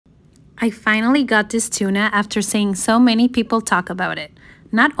I finally got this tuna after seeing so many people talk about it.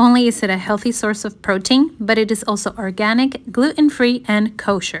 Not only is it a healthy source of protein, but it is also organic, gluten-free, and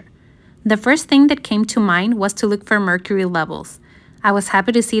kosher. The first thing that came to mind was to look for mercury levels. I was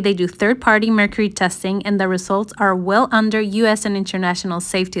happy to see they do third-party mercury testing and the results are well under US and international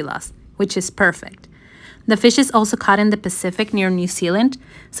safety laws, which is perfect. The fish is also caught in the Pacific near New Zealand,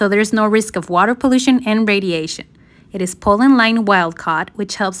 so there is no risk of water pollution and radiation. It is poland line wild caught,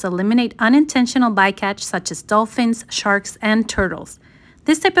 which helps eliminate unintentional bycatch such as dolphins, sharks, and turtles.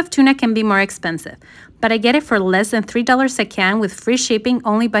 This type of tuna can be more expensive, but I get it for less than $3 a can with free shipping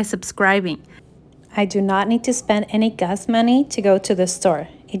only by subscribing. I do not need to spend any gas money to go to the store.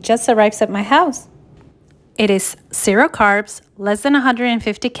 It just arrives at my house. It is 0 carbs, less than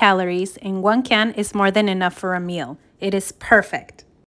 150 calories, and 1 can is more than enough for a meal. It is perfect.